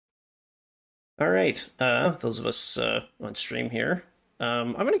All right, those of us on stream here.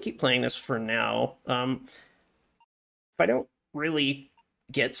 I'm gonna keep playing this for now. If I don't really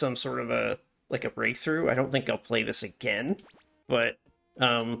get some sort of a breakthrough, I don't think I'll play this again. But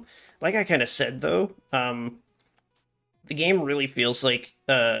like I kind of said though, the game really feels like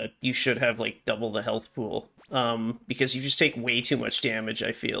you should have like double the health pool because you just take way too much damage.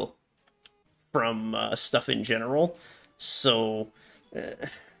 I feel from stuff in general. So.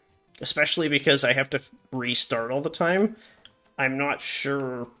 Especially because I have to restart all the time. I'm not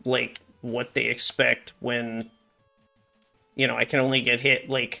sure, like, what they expect when, I can only get hit,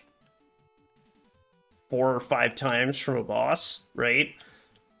 like, 4 or 5 times from a boss, right?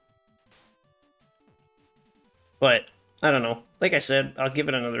 But, I don't know. Like I said, I'll give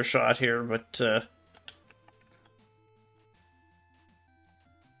it another shot here, but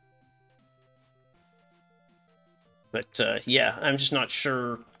yeah, I'm just not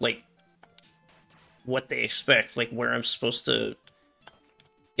sure, like, what they expect, like, where I'm supposed to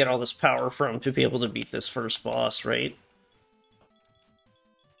get all this power from to be able to beat this first boss, right?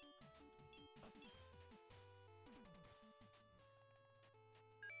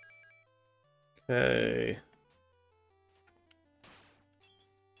 Okay.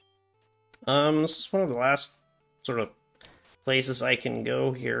 This is one of the last sort of places I can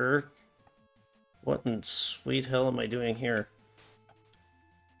go here. What in sweet hell am I doing here?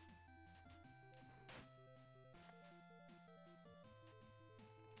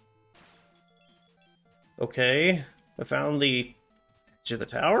 Okay, I found the edge of the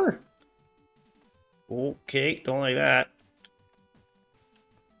tower. Okay, don't like that.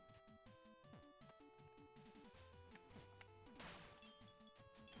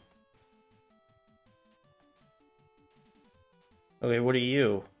 Okay, what are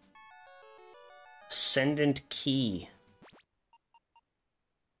you? Ascendant key.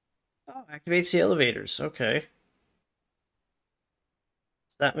 Oh, activates the elevators. Okay.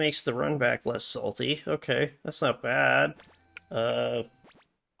 That makes the run back less salty. Okay, that's not bad. Uh,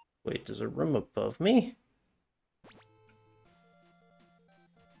 wait, there's a room above me?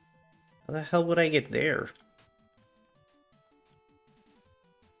 How the hell would I get there?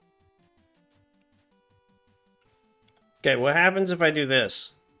 Okay, what happens if I do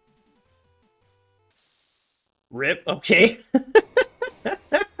this? Rip, okay.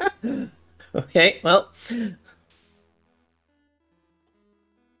 Okay, well.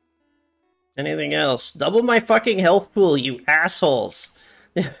 Anything else? Double my fucking health pool, you assholes.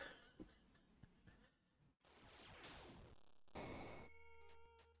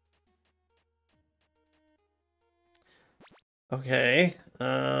 Okay.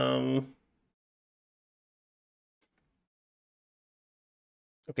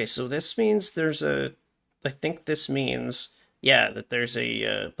 Okay, so this means there's a I think this means yeah, that there's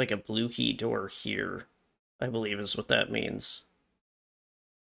a like a blue key door here. I believe is what that means.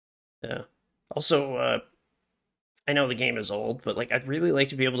 Yeah. Also, I know the game is old, but like I'd really like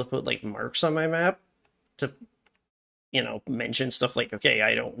to be able to put like marks on my map to mention stuff like okay,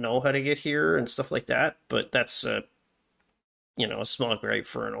 I don't know how to get here and stuff like that, but that's a small gripe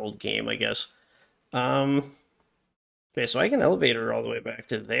for an old game, I guess. Um okay, so I can elevator all the way back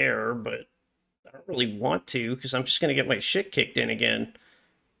to there, but I don't really want to because I'm just gonna get my shit kicked in again.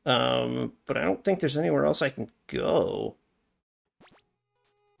 But I don't think there's anywhere else I can go.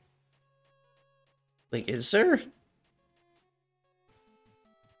 Like, is there?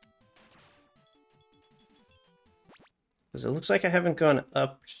 Because it looks like I haven't gone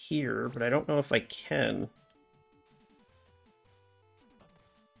up here, but I don't know if I can.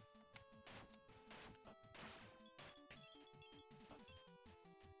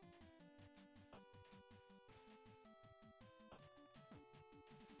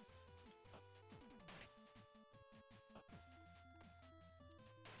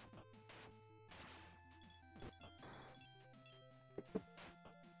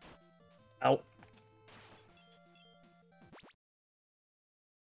 Ow.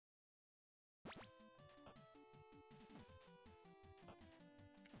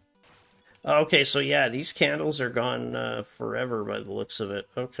 Okay, so yeah, these candles are gone forever by the looks of it.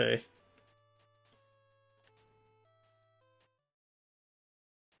 Okay.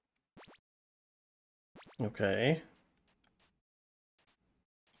 Okay.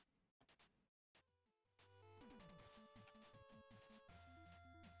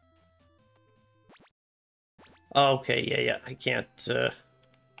 Okay, yeah, yeah. I can't,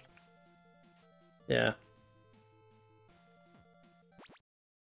 yeah.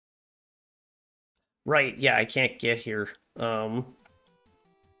 Right, yeah, I can't get here. I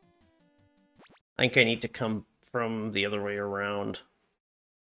think I need to come from the other way around.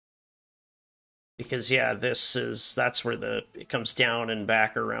 Because yeah, that's where it comes down and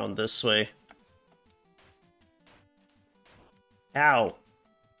back around this way. Ow.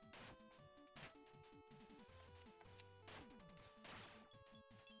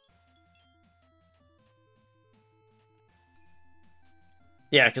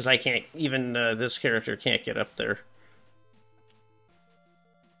 Yeah, because I can't, even this character can't get up there.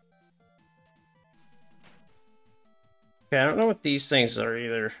 Okay, I don't know what these things are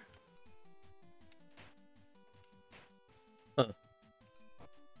either. Huh.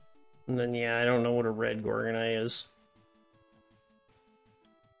 And then, yeah, I don't know what a red Gorgonite is.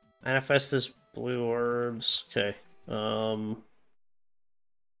 Manifest as blue orbs. Okay.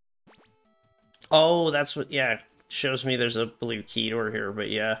 Oh, that's what, yeah, shows me there's a blue key door here, but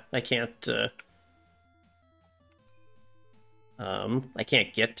yeah, I can't get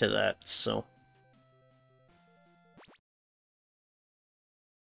to that, so.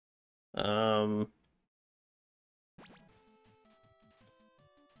 Um,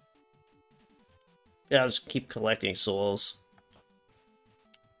 yeah, I'll just keep collecting souls.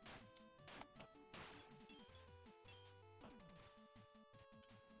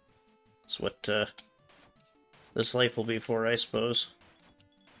 That's what, this life will be for, I suppose.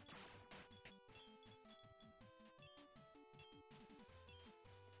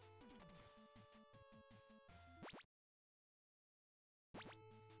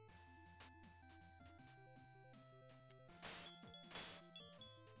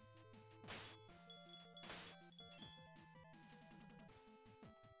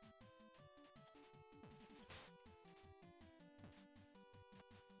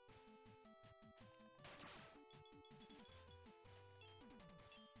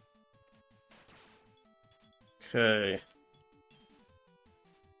 Okay.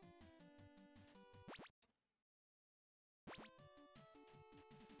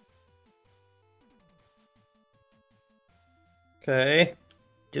 Okay.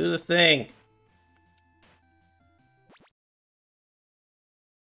 Do the thing.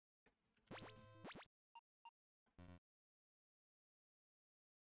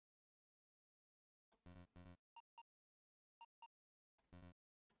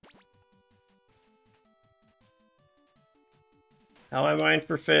 How I mine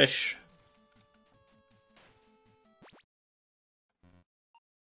for fish.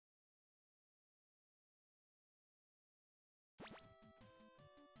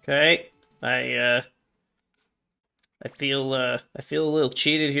 Okay. I feel a little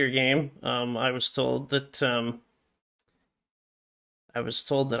cheated here, game. I was told that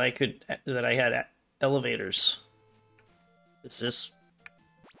I had elevators. Is this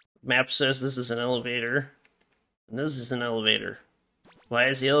map says this is an elevator, and this is an elevator. Why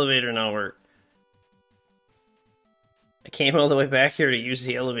is the elevator not work? I came all the way back here to use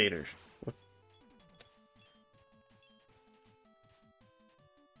the elevator.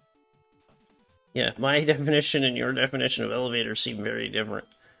 Yeah, my definition and your definition of elevator seem very different.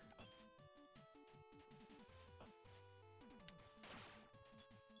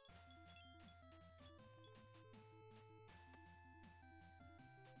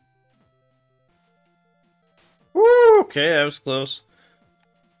 Woo! Okay, that was close.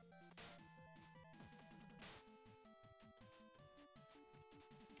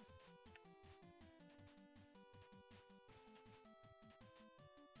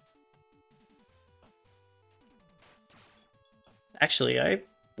 Actually, I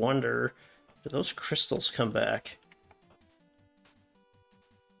wonder, do those crystals come back?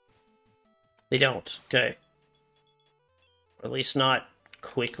 They don't. Okay. Or at least not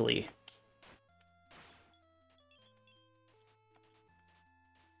quickly.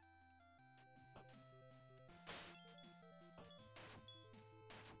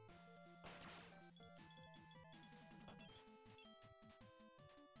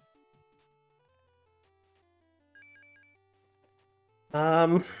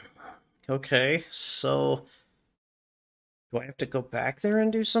 Okay, so do I have to go back there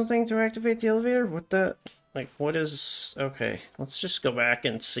and do something to activate the elevator? What the, like, what is, okay, let's just go back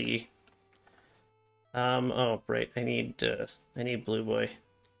and see. Oh, right, I need Blue Boy.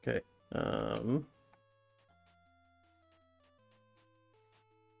 Okay, okay.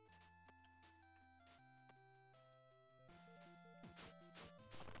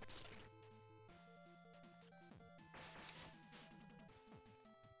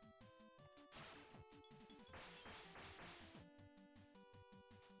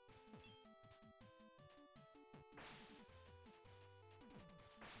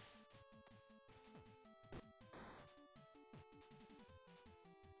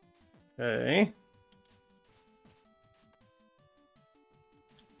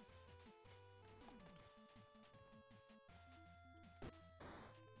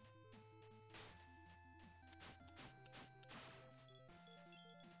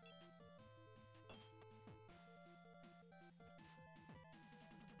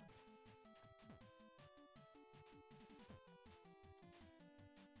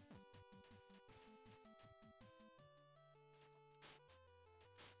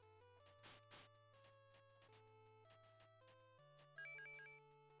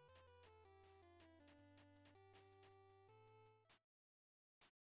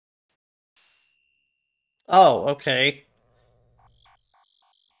 Oh, okay.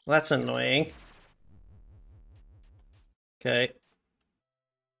 Well, that's annoying. Okay.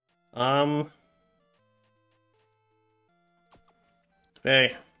 Um.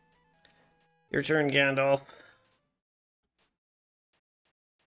 Hey, your turn, Gandalf.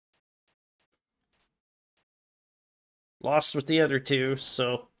 Lost with the other two,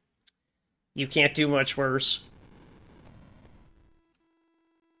 so you can't do much worse.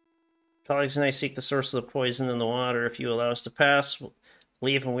 Colleagues and I seek the source of the poison in the water. If you allow us to pass, we'll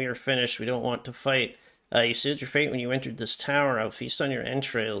leave when we are finished. We don't want to fight. You sealed your fate when you entered this tower. I'll feast on your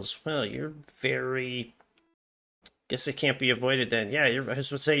entrails. Well, you're very... Guess it can't be avoided then. Yeah, I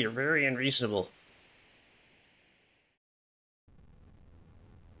was would say you're very unreasonable.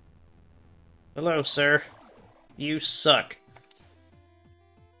 Hello, sir. You suck.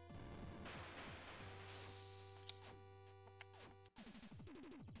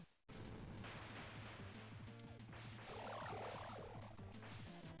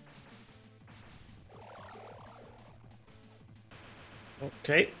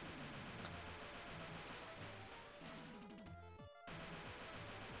 Okay.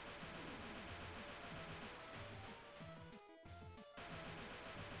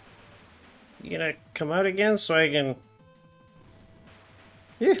 You gonna come out again so I can...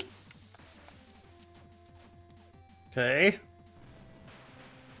 Yeah. Okay.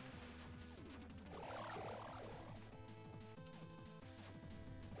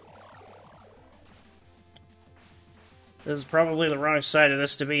 This is probably the wrong side of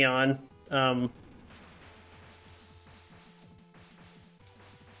this to be on. You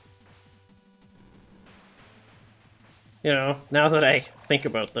know, now that I think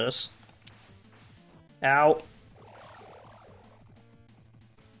about this. Ow.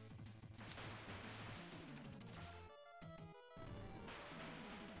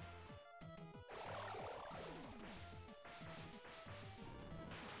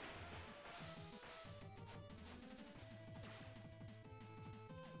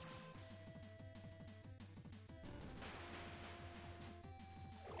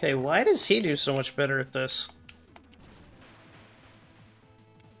 Okay, why does he do so much better at this?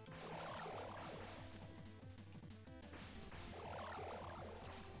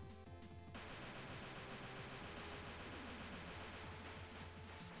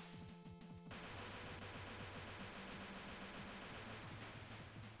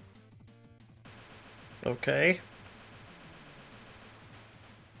 Okay.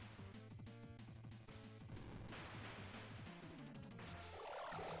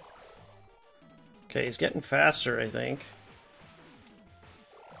 Okay, he's getting faster, I think.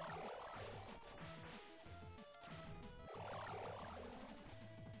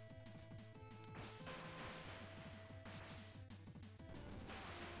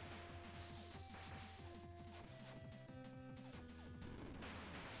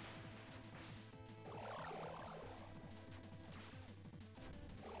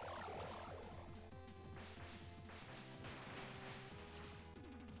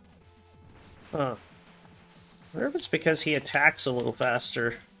 Huh. I wonder if it's because he attacks a little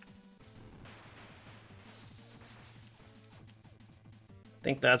faster. I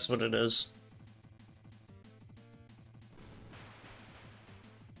think that's what it is.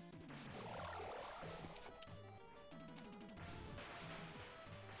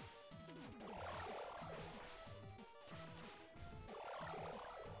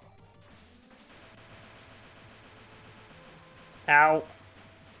 Ow.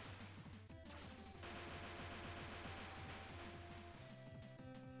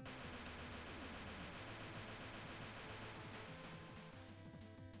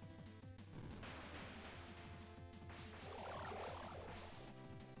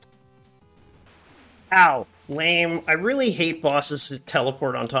 Ow. Lame. I really hate bosses that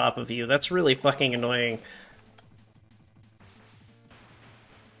teleport on top of you. That's really fucking annoying.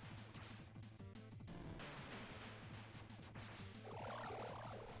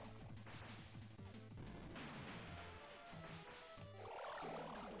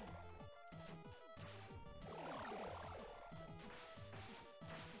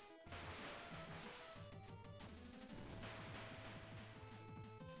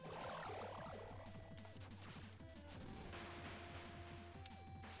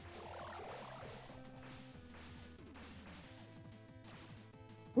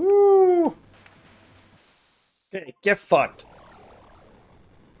 Woo! Okay, get fucked.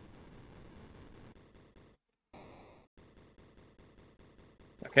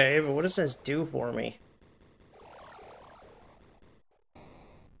 Okay, but what does this do for me?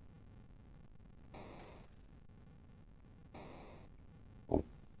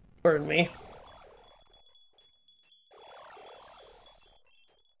 Pardon me.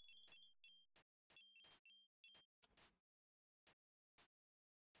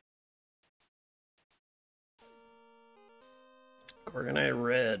 Gorgonite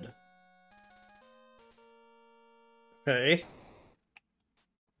red. Okay.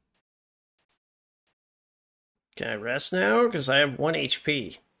 Can I rest now? Because I have 1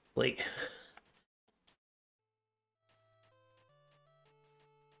 HP. Like...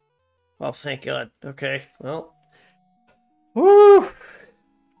 Oh, thank God. Okay, well... Woo!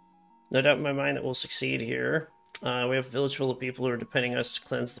 No doubt in my mind that we'll succeed here. We have a village full of people who are depending on us to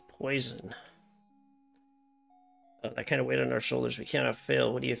cleanse the poison. That kind of weight on our shoulders, we cannot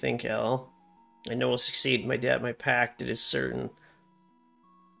fail. What do you think, Al? I know we'll succeed. My dad, my pact, it is certain.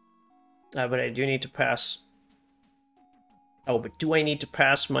 But I do need to pass... Oh, but do I need to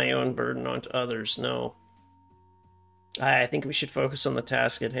pass my own burden on to others? No. I think we should focus on the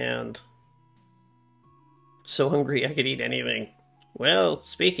task at hand. So hungry I could eat anything. Well,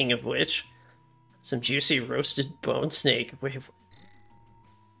 speaking of which, some juicy roasted bone snake. Wait.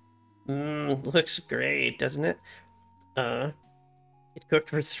 Looks great, doesn't it? It cooked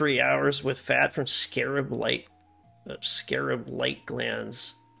for 3 hours with fat from scarab light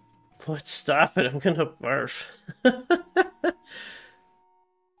glands. What? Stop it! I'm gonna barf.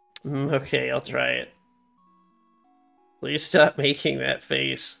 Okay, I'll try it. Please stop making that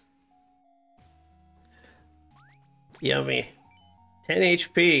face. Yummy. 10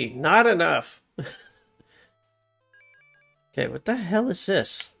 HP. Not enough. Okay, what the hell is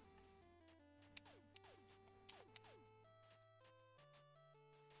this?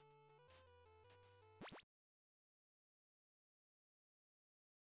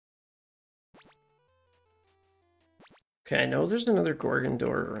 Okay, I know there's another Gorgon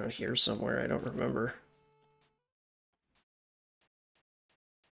door around here somewhere. I don't remember.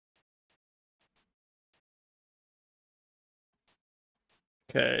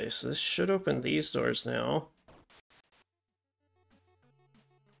 Okay, so this should open these doors now.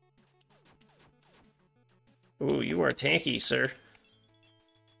 Ooh, you are tanky, sir.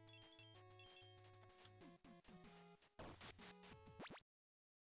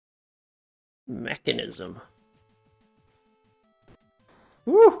 Mechanism.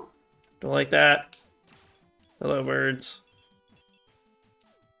 Woo! Don't like that. Hello, birds.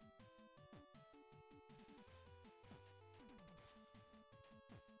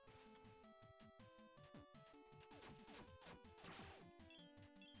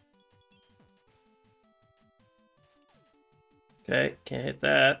 Okay, can't hit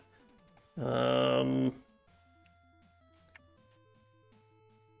that.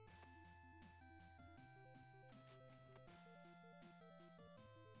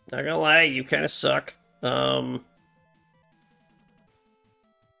 Not gonna lie, you kind of suck.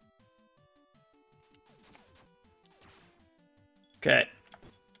 Okay.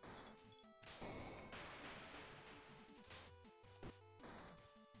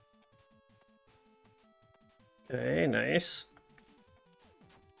 Okay, nice.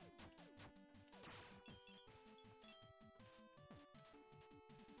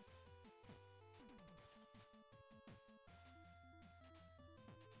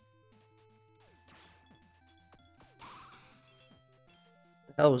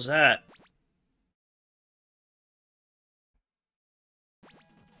 The hell was that?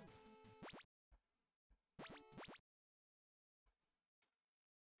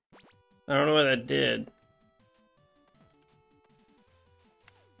 I don't know what that did.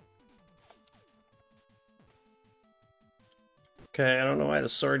 Okay, I don't know why the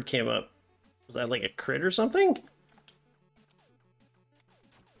sword came up. Was that like a crit or something?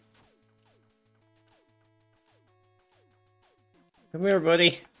 Come here,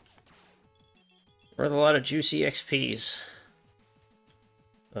 buddy. Worth a lot of juicy XPs.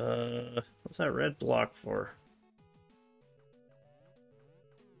 What's that red block for?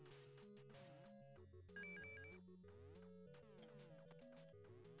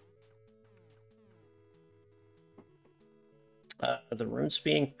 The runes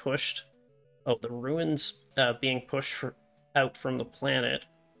being pushed. Oh, the ruins being pushed out from the planet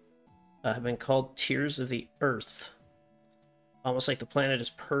have been called Tears of the Earth. Almost like the planet is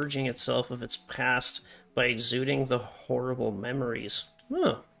purging itself of its past by exuding the horrible memories.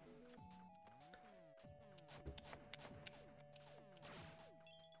 Huh.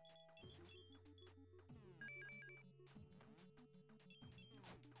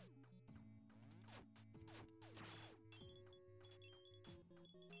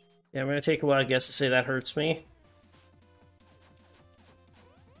 Yeah, I'm gonna take a wild guess to say that hurts me.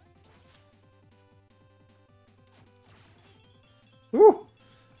 Woo!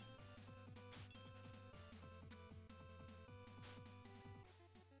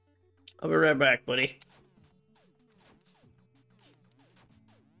 I'll be right back, buddy.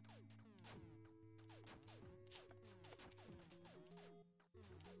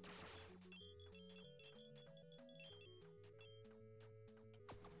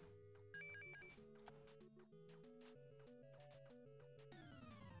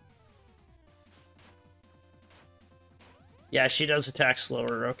 Yeah, she does attack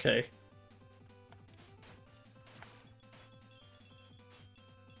slower, okay.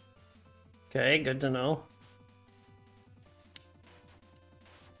 Okay, good to know.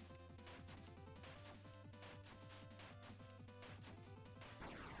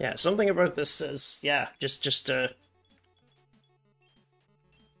 Yeah, something about this says, yeah, just.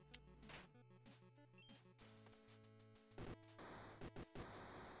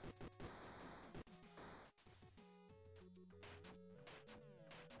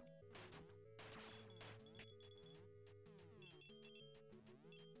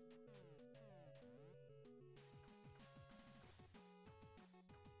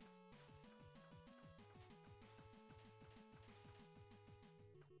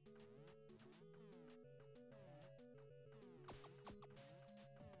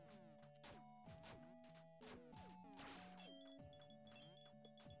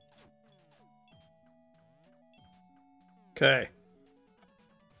 Okay.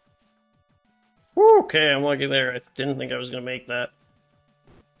 Woo, okay, I'm lucky there. I didn't think I was gonna make that.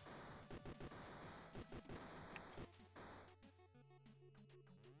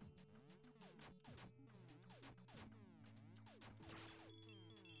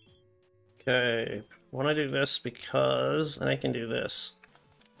 Okay, I want to do this because, and I can do this.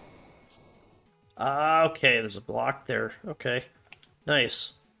 Ah, okay, there's a block there. Okay,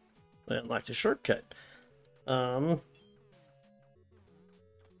 nice. I unlocked a shortcut. Um,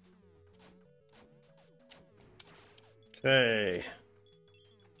 okay.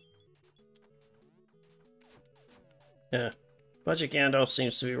 Yeah, Budget Gandalf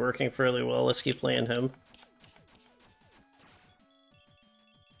seems to be working fairly well. Let's keep playing him.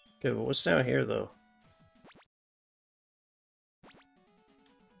 Okay, but what's down here, though?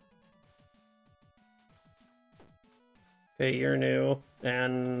 Okay, you're new,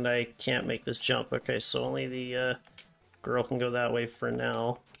 and I can't make this jump. Okay, so only the girl can go that way for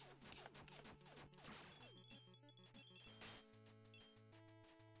now.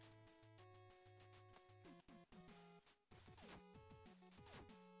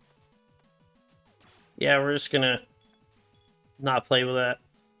 Yeah, we're just gonna not play with that.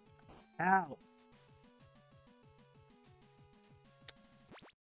 Ow.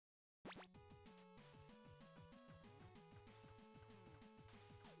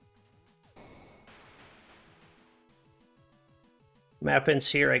 Map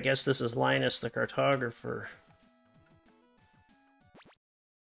ends here. I guess this is Linus the cartographer.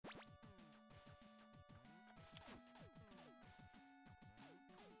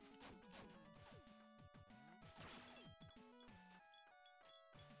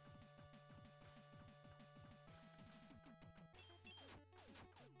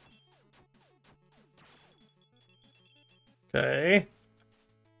 Okay.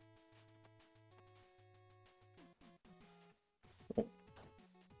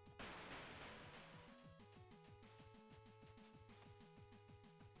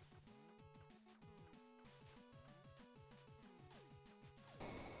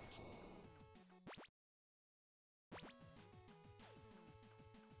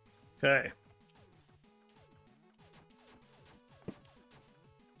 Okay.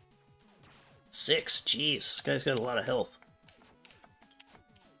 Six. Jeez, this guy's got a lot of health.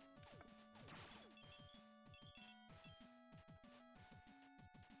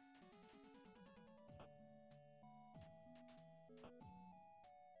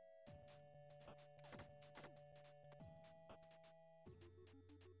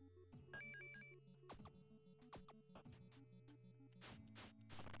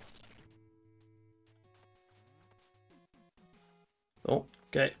 Oh,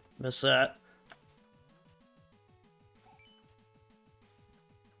 okay. Miss that.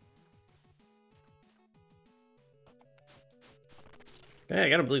 Okay, I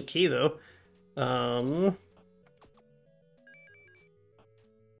got a blue key, though.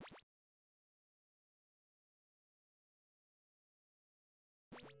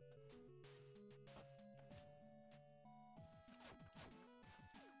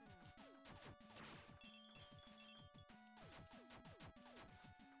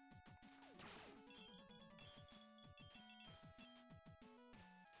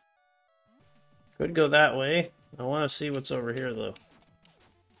 Could go that way. I want to see what's over here, though.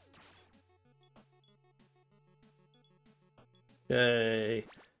 Okay.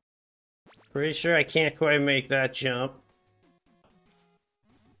 Pretty sure I can't quite make that jump.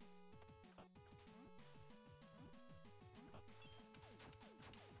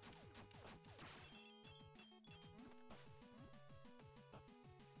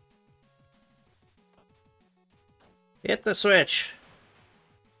 Hit the switch.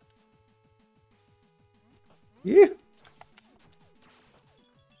 Yeah.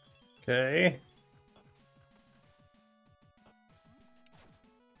 Okay.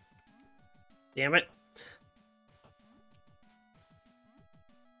 Damn it.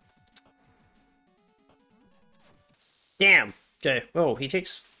 Damn. Okay. Oh, he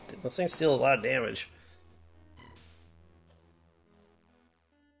takes... Those things deal a lot of damage.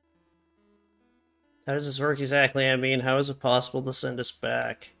 How does this work exactly? I mean, how is it possible to send us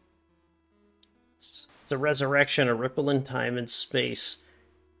back? It's a resurrection, a ripple in time and space.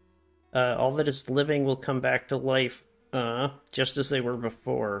 All that is living will come back to life, just as they were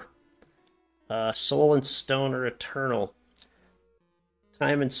before. Soul and stone are eternal.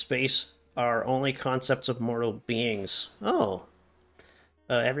 Time and space are only concepts of mortal beings. Oh.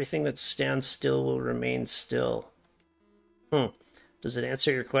 Everything that stands still will remain still. Does it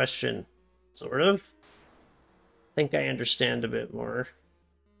answer your question? Sort of? I think I understand a bit more.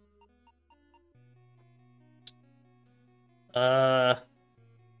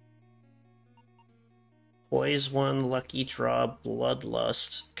 Poise 1, Lucky Draw,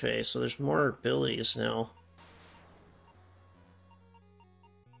 Bloodlust. Okay, so there's more abilities now.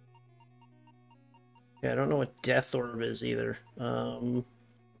 Okay, I don't know what Death Orb is either.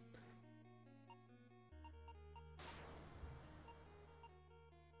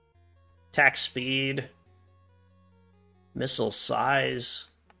 Attack speed. Missile size.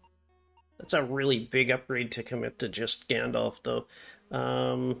 That's a really big upgrade to commit to just Gandalf, though.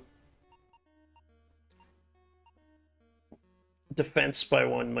 Defense by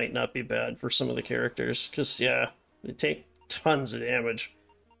 1 might not be bad for some of the characters, because, yeah, they take tons of damage.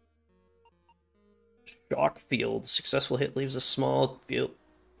 Shock field. Successful hit leaves a small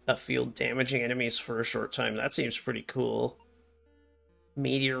field damaging enemies for a short time. That seems pretty cool.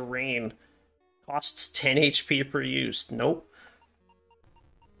 Meteor rain. Costs 10 HP per use. Nope.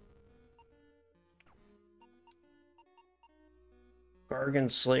 Gorgon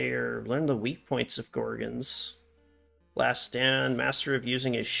Slayer. Learn the weak points of Gorgons. Last Stand. Master of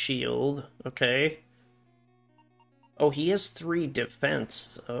using his shield. Okay. Oh, he has 3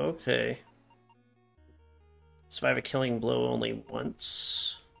 defense. Okay. Survive a killing blow only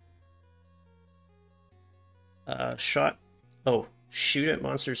once. Shot. Oh, shoot at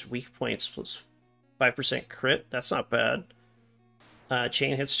monsters' weak points plus 5% crit. That's not bad.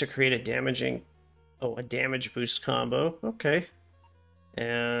 Chain hits to create a damaging... Oh, a damage boost combo. Okay.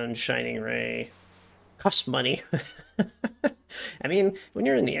 And Shining Ray. Costs money. I mean, when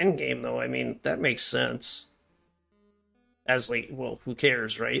you're in the end game, though, I mean, that makes sense. As, like, well, who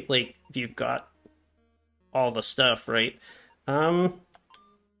cares, right? Like, if you've got all the stuff, right? Okay,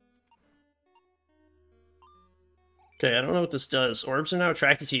 I don't know what this does. Orbs are now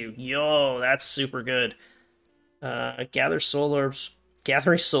attracted to you. Yo, that's super good. Gather soul orbs.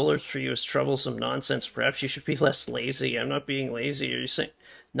 Gathering soul orbs for you is troublesome nonsense. Perhaps you should be less lazy. I'm not being lazy. Are you saying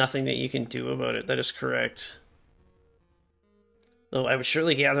nothing that you can do about it? That is correct. Though I would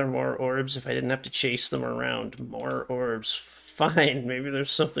surely gather more orbs if I didn't have to chase them around. More orbs. Fine, maybe there's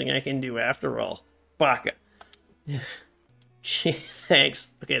something I can do after all. Baka. Gee, thanks.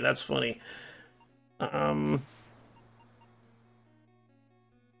 Okay, that's funny. Okay,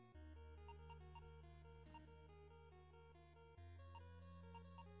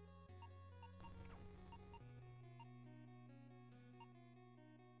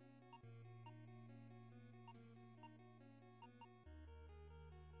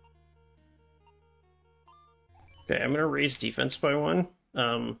 I'm gonna raise defense by 1.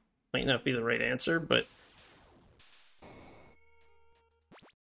 Might not be the right answer, but...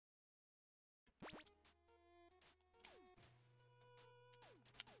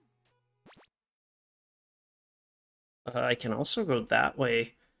 I can also go that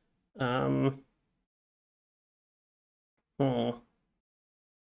way. Oh.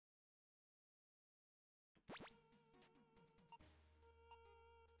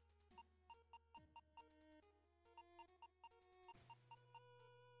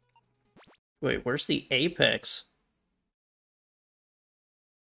 Wait, where's the apex?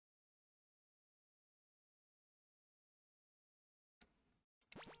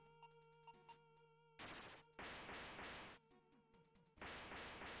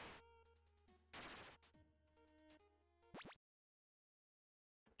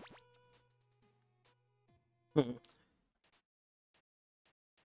 Hmm.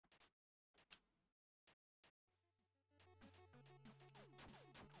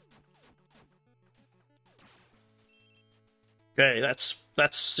 Okay, that's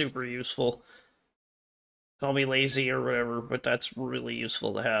super useful. Call me lazy or whatever, but that's really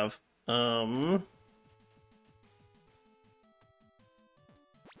useful to have.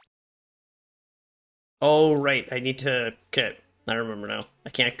 Oh, right, I need to... Okay, I remember now. I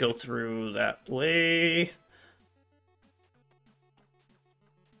can't go through that way.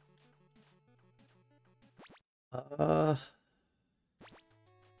 Uh...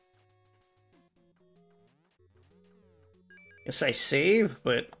 Guess I save,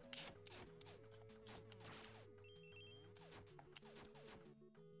 but...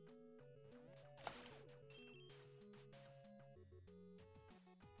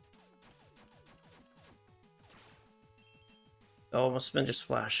 Oh, it must have been just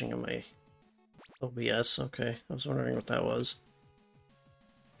flashing on my OBS. Okay, I was wondering what that was.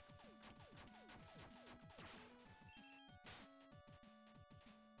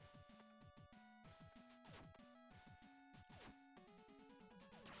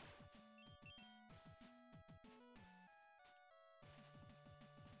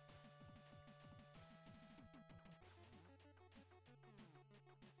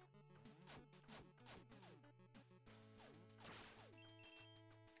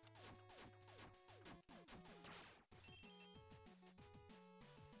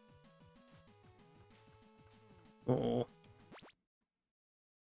 Oh.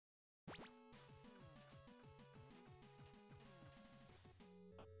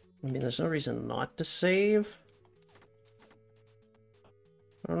 I mean, there's no reason not to save.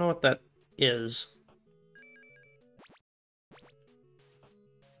 I don't know what that is.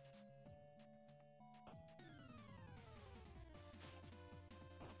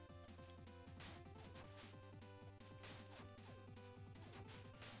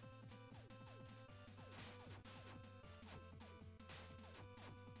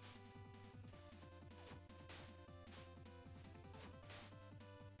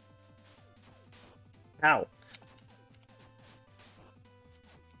 Ow.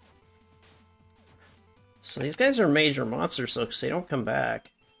 So these guys are major monsters, so they don't come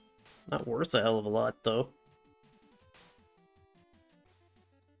back. Not worth a hell of a lot, though.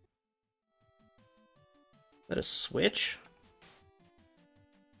 Is that a switch?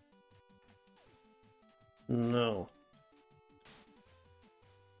 No.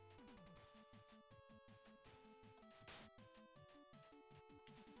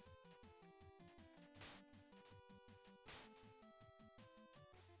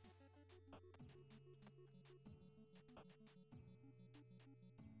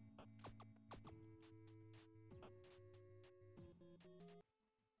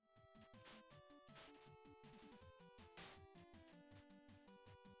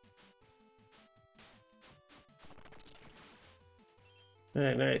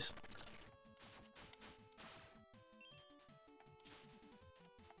 Hey, nice.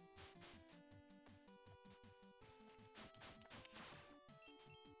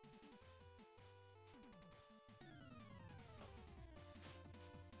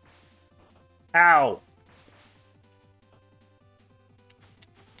 Ow!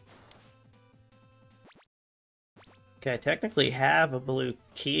 Okay, I technically have a blue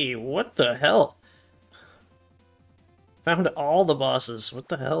key. What the hell? Found all the bosses. What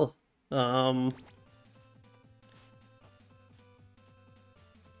the hell? Oh,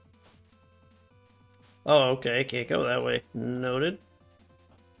 okay, can't go that way. Noted.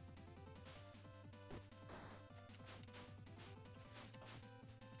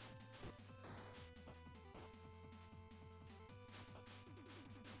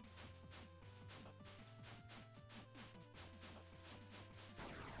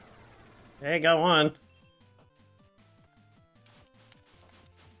 Hey, go on.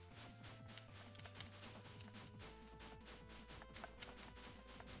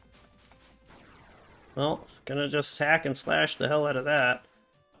 Well, gonna just hack and slash the hell out of that.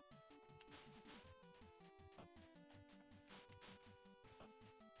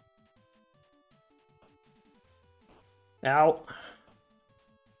 Ow.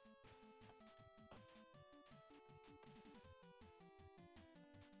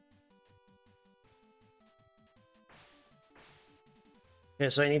 Okay,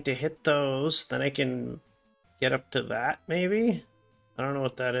 so I need to hit those, then I can get up to that, maybe? I don't know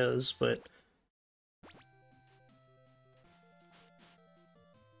what that is, but...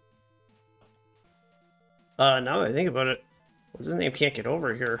 now that I think about it, what's his name can't get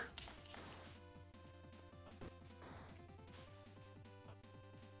over here?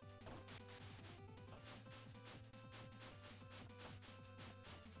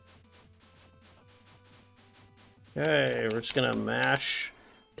 Okay, we're just gonna mash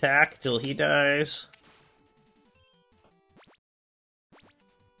attack till he dies.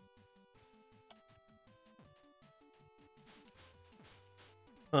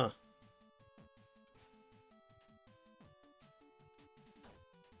 Huh.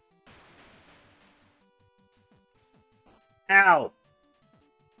 Ow!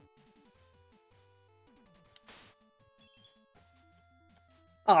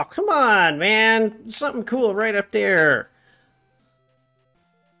 Oh, come on, man! Something cool right up there!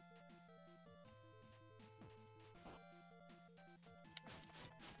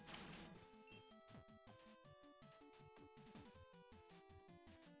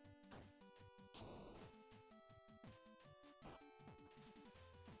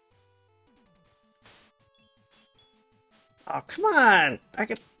 Oh, come on! I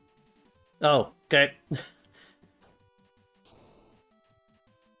could... Oh, okay.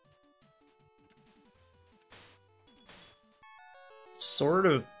 Sort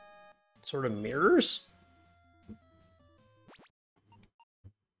of... Sort of mirrors?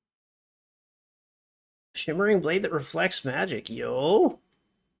 Shimmering blade that reflects magic, yo!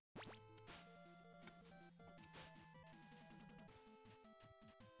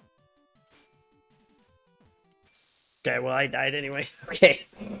 Okay, well, I died anyway. Okay.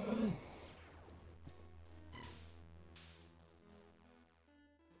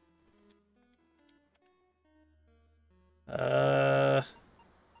 I'm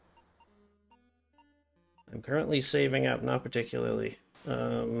currently saving up, not particularly.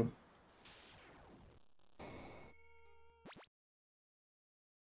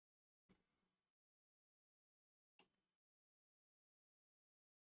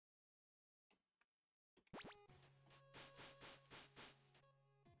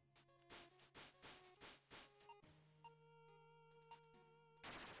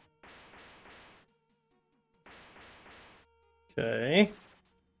 Okay.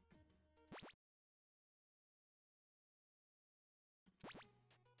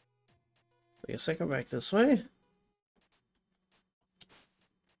 I guess I go back this way.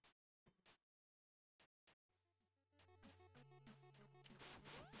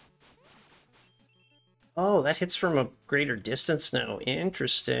 Oh, that hits from a greater distance now.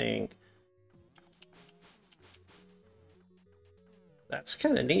 Interesting. That's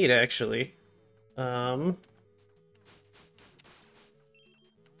kind of neat, actually.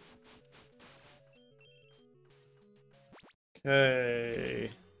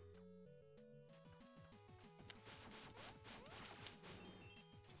 Okay.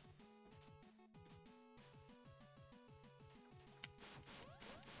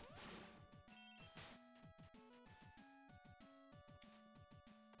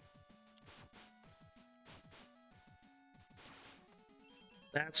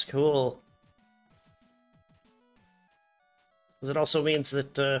 That's cool. Because it also means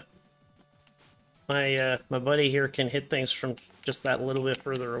that my buddy here can hit things from just that little bit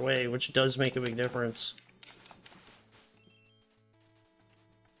further away, which does make a big difference.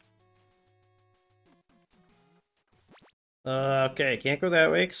 Okay, I can't go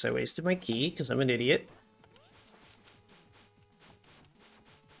that way because I wasted my key because I'm an idiot.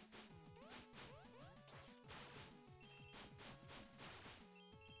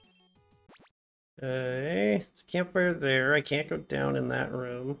 Okay, campfire there. I can't go down in that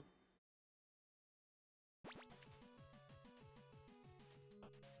room.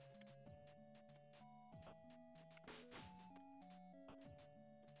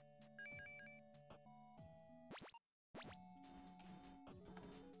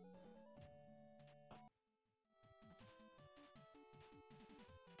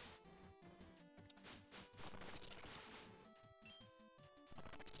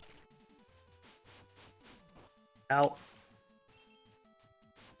 Out.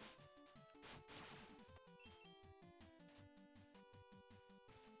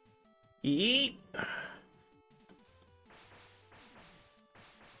 Yeet.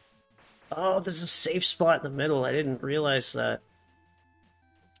 Oh, there's a safe spot in the middle. I didn't realize that.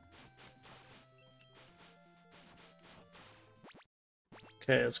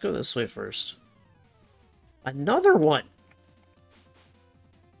 Okay, let's go this way first. Another one!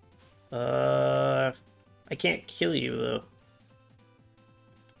 I can't kill you, though.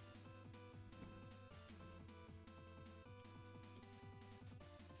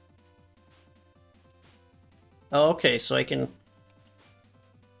 Oh, okay, so I can...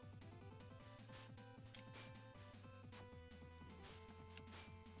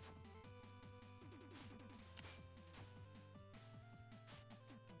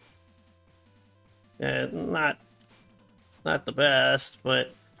 not the best,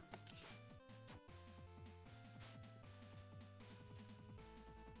 but...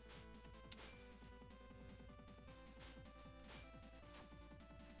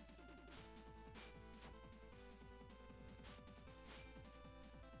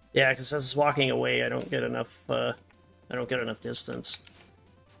 Yeah, because as it's walking away, I don't get enough distance.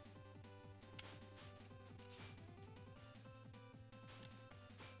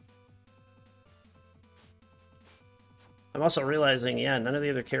 I'm also realizing, yeah, none of the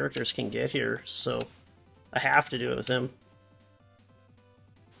other characters can get here, so I have to do it with him.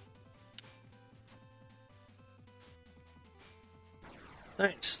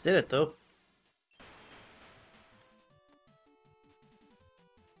 Nice, did it though.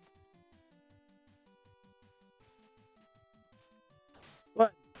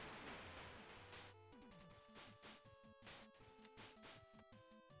 What?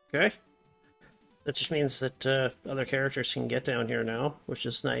 Okay. That just means that other characters can get down here now, which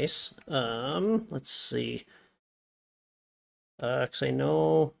is nice. Let's see. Because I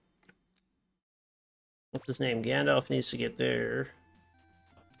know... What's his name? Gandalf needs to get there.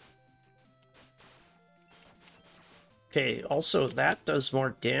 Okay, also that does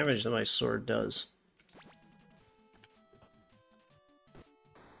more damage than my sword does.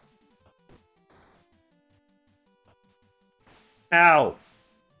 Ow!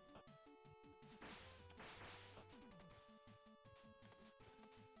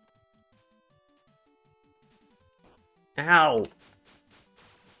 Ow!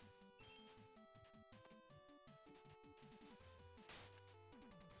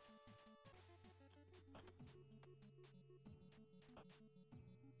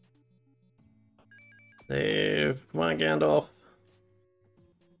 Save. Come on, Gandalf.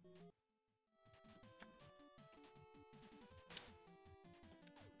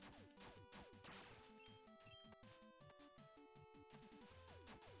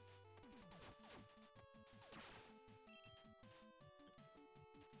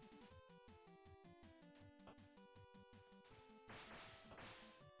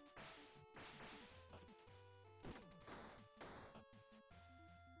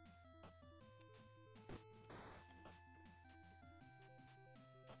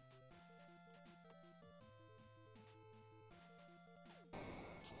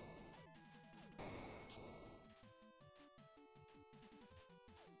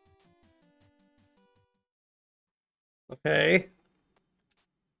 Okay.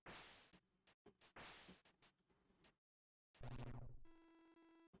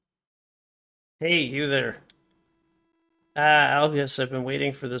 Hey, you there. Ah, Alvius, I've been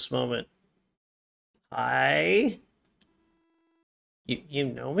waiting for this moment. Hi? You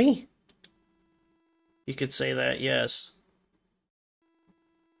know me? You could say that, yes.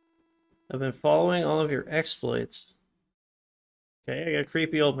 I've been following all of your exploits. Okay, I got a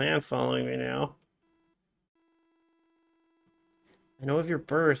creepy old man following me now. I know of your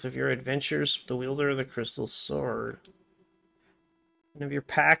birth, of your adventures with the wielder of the crystal sword, and of your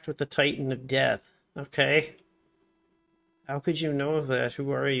pact with the Titan of Death. Okay. How could you know of that? Who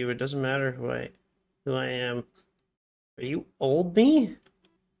are you? It doesn't matter who I am. Are you old me?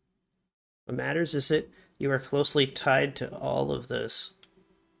 What matters is that you are closely tied to all of this.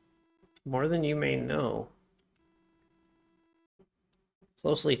 More than you may know.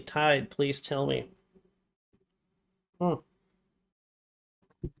 Closely tied, please tell me. Hmm.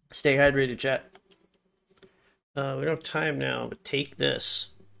 Stay hydrated, chat. We don't have time now, but take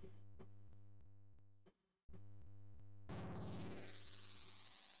this.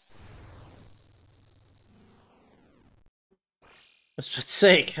 For God's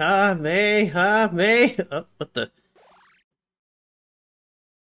sake, May. Oh, what the?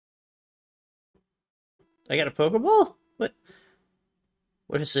 I got a Pokeball? What?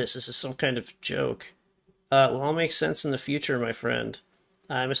 What is this? This is some kind of joke. Will all make sense in the future, my friend.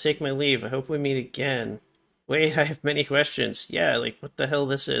 I must take my leave. I hope we meet again. Wait, I have many questions. Yeah, like what the hell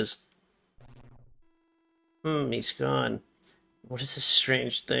this is? He's gone. What is this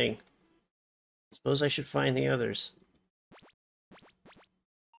strange thing? Suppose I should find the others.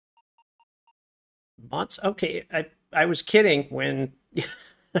 Bots? Okay, I was kidding when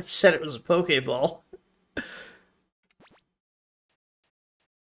I said it was a Pokeball.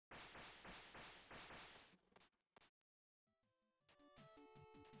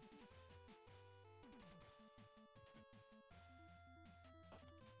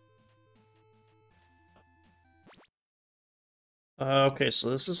 Okay,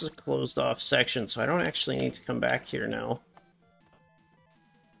 so this is a closed off section, so I don't actually need to come back here now.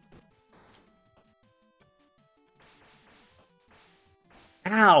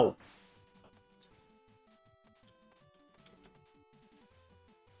 Ow!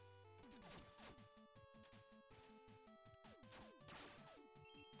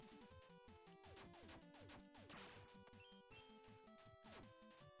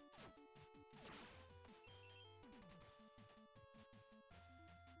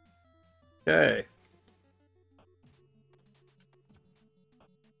 Okay.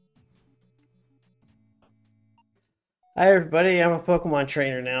 Hi everybody, I'm a Pokemon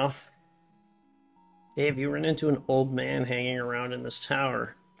trainer now. Hey, have you run into an old man hanging around in this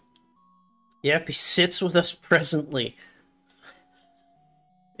tower? Yep, he sits with us presently.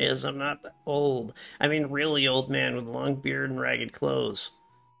 Is I'm not old. I mean, really old man with a long beard and ragged clothes.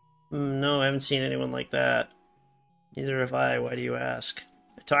 No, I haven't seen anyone like that. Neither have I. Why do you ask?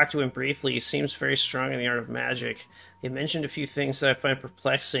 I talked to him briefly. He seems very strong in the art of magic. He mentioned a few things that I find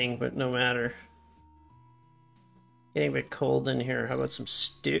perplexing, but no matter. Getting a bit cold in here. How about some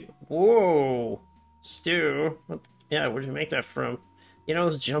stew? Whoa! Stew? What? Yeah, where'd you make that from? You know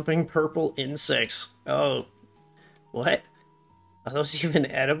those jumping purple insects. Oh, what? Are those even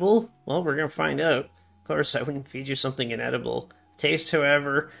edible? Well, we're gonna find out. Of course, I wouldn't feed you something inedible. Taste,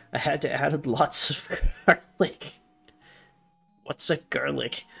 however, I had to add lots of garlic. What's a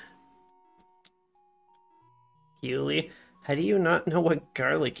garlic? Yuli, how do you not know what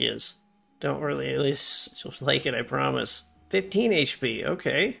garlic is? Don't really, at least like it, I promise. 15 HP,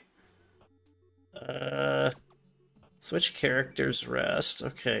 okay. Switch characters, rest,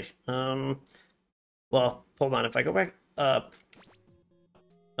 okay. Well, hold on, if I go back up,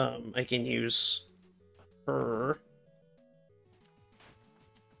 I can use her.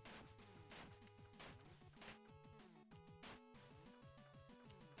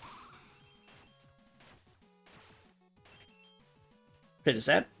 Okay, does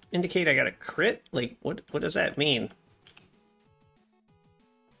that indicate I got a crit? Like, what does that mean?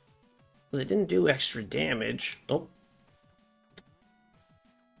 Because it didn't do extra damage. Oh.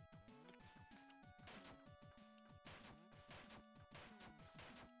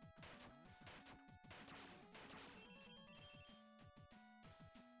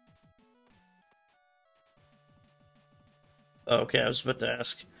 Okay, I was about to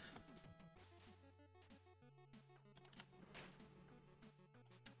ask.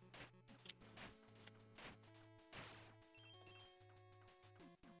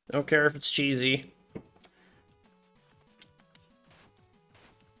 Don't care if it's cheesy.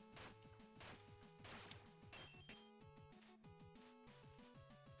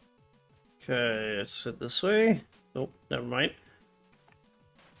 Okay, let's head this way. Oh, never mind.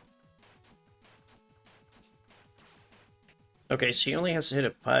 Okay, so he only has to hit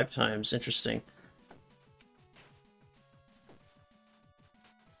it 5 times. Interesting.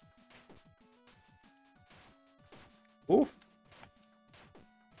 Ooh.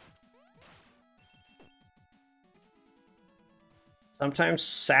 Sometimes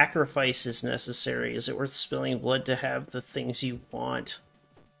sacrifice is necessary. Is it worth spilling blood to have the things you want?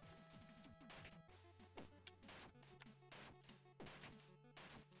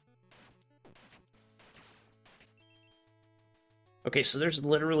 Okay, so there's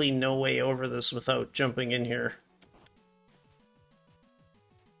literally no way over this without jumping in here.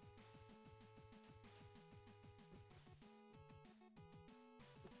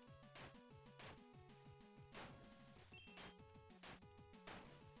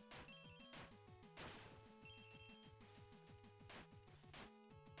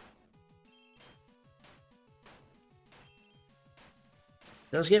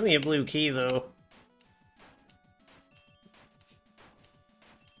 Does get me a blue key, though.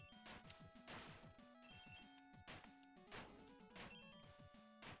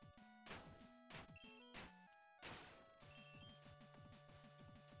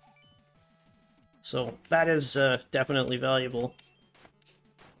 So that is definitely valuable.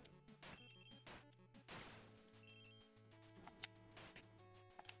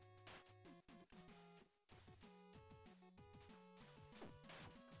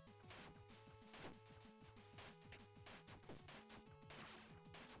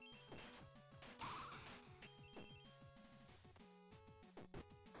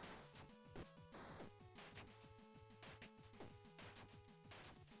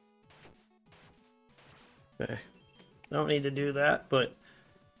 Okay. Don't need to do that, but...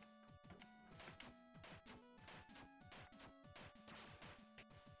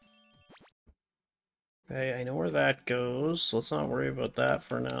 Okay, I know where that goes, so let's not worry about that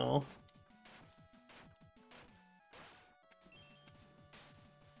for now.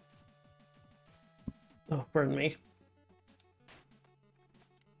 Oh, pardon me.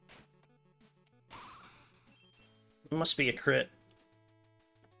 It must be a crit.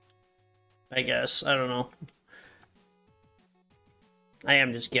 I guess. I don't know. I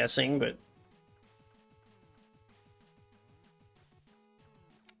am just guessing, but...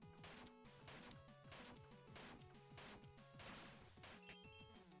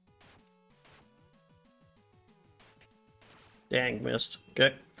 Dang, missed.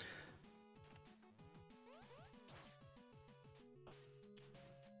 Okay.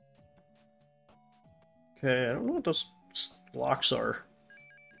 Okay, I don't know what those blocks are.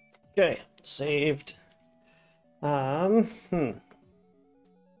 Okay, saved. Hmm.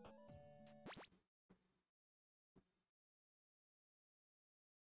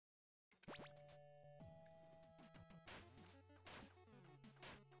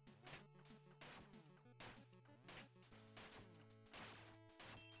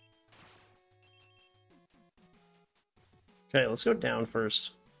 Okay, let's go down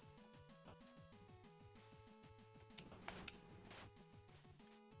first.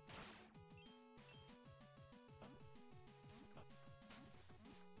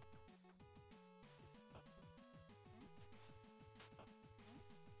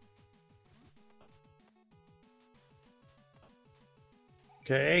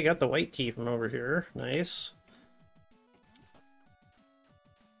 Okay, got the white key from over here. Nice.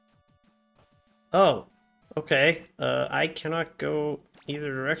 Oh, okay. I cannot go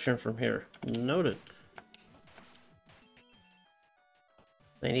either direction from here. Noted.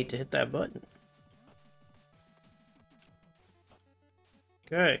 I need to hit that button.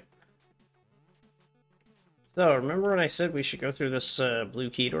 Okay. So, remember when I said we should go through this blue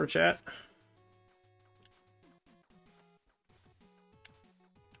key door, chat?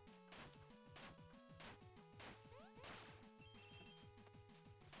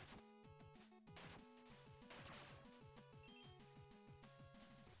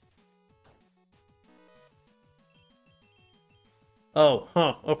 Oh,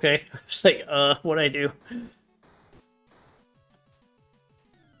 huh, okay. I was like, what'd I do?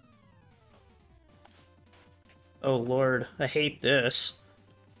 Oh lord, I hate this.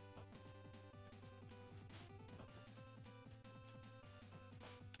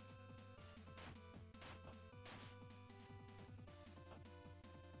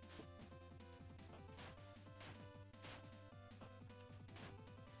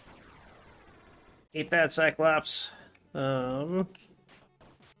 Hate that, Cyclops. Um...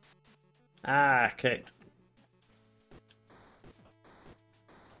 Ah, okay.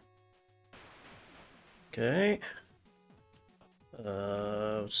 Okay.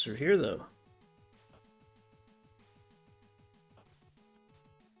 What's through here, though?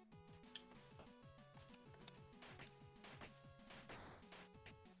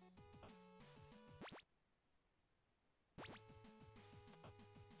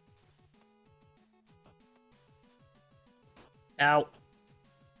 Ow.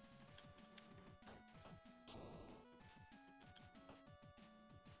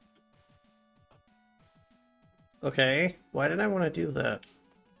 Okay, why did I want to do that?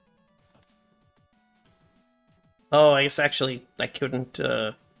 Oh, I guess actually I couldn't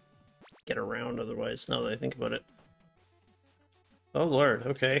get around otherwise, now that I think about it. Oh lord,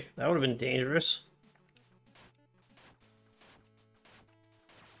 okay. That would have been dangerous.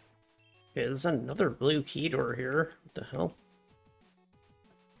 Okay, there's another blue key door here. What the hell?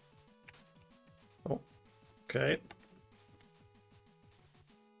 Oh, okay.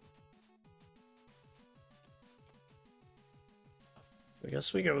 I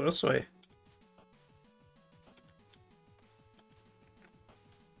guess we go this way.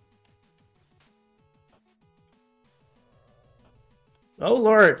 Oh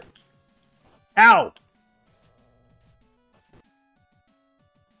lord! Ow!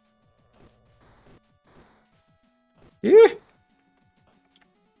 Eeh!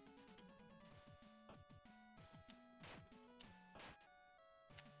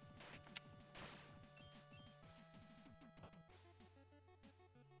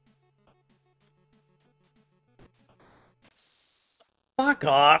 Fuck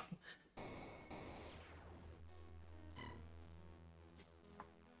off!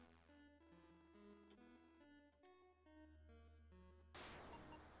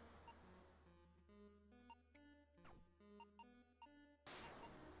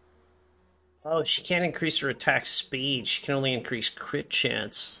 Oh, she can't increase her attack speed. She can only increase crit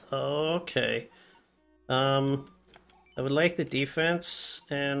chance. Okay. I would like the defense,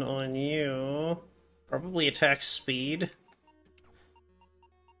 and on you, probably attack speed.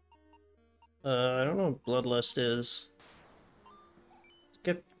 I don't know what Bloodlust is.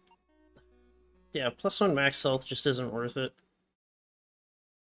 Get, yeah, +1 max health just isn't worth it.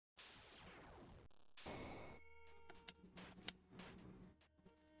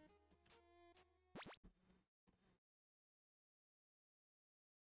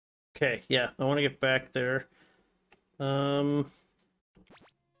 Okay, yeah, I want to get back there. Um,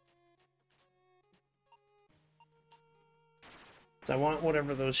 so I want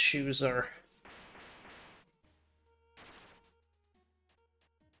whatever those shoes are.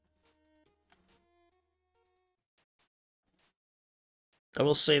 I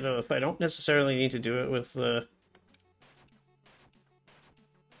will say though, if I don't necessarily need to do it with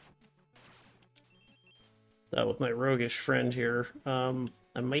with my roguish friend here.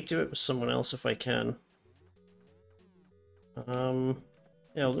 I might do it with someone else if I can.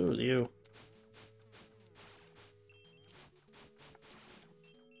 Yeah, I'll do it with you.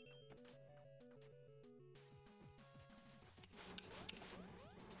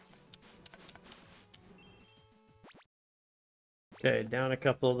 Okay, down a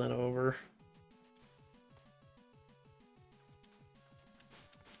couple, then over.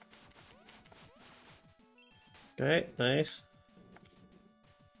 Okay, nice.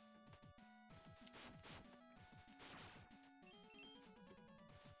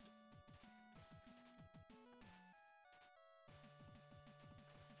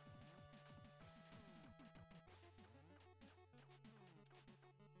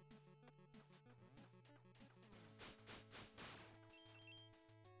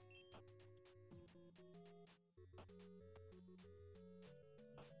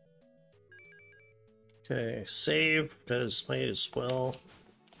 Okay, save, because might as well.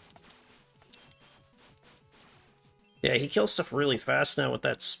 Yeah, he kills stuff really fast now with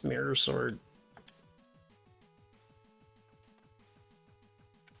that smear sword.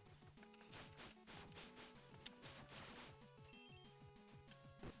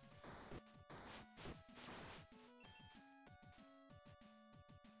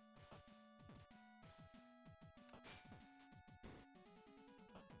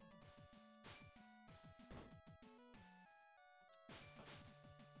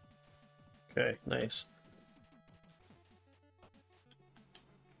 Okay, nice.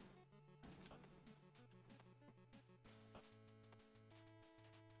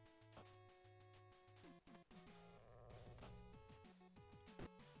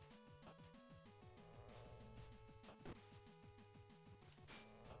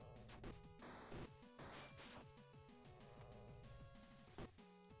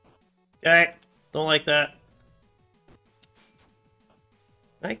 Okay, don't like that.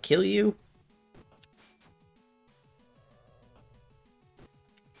 Can I kill you?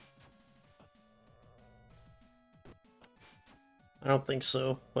 I don't think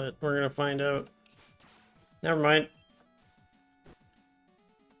so, but we're gonna find out. Never mind.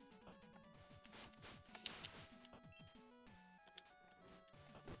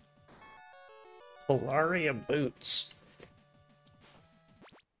 Polaria boots.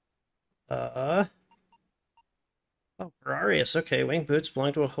 Oh, Ferrarius. Okay, winged boots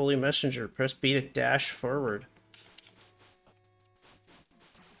belong to a holy messenger. Press B to dash forward.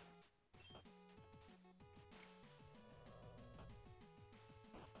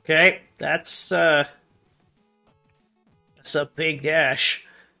 Okay, that's a big dash.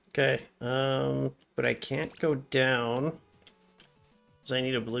 Okay, but I can't go down because I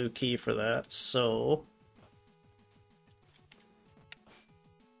need a blue key for that. So,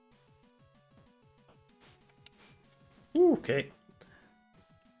 ooh, okay.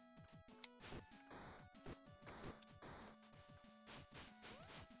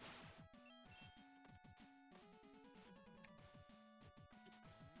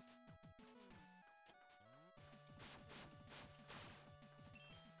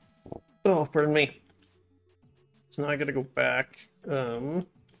 Oh, pardon me. So now I gotta go back.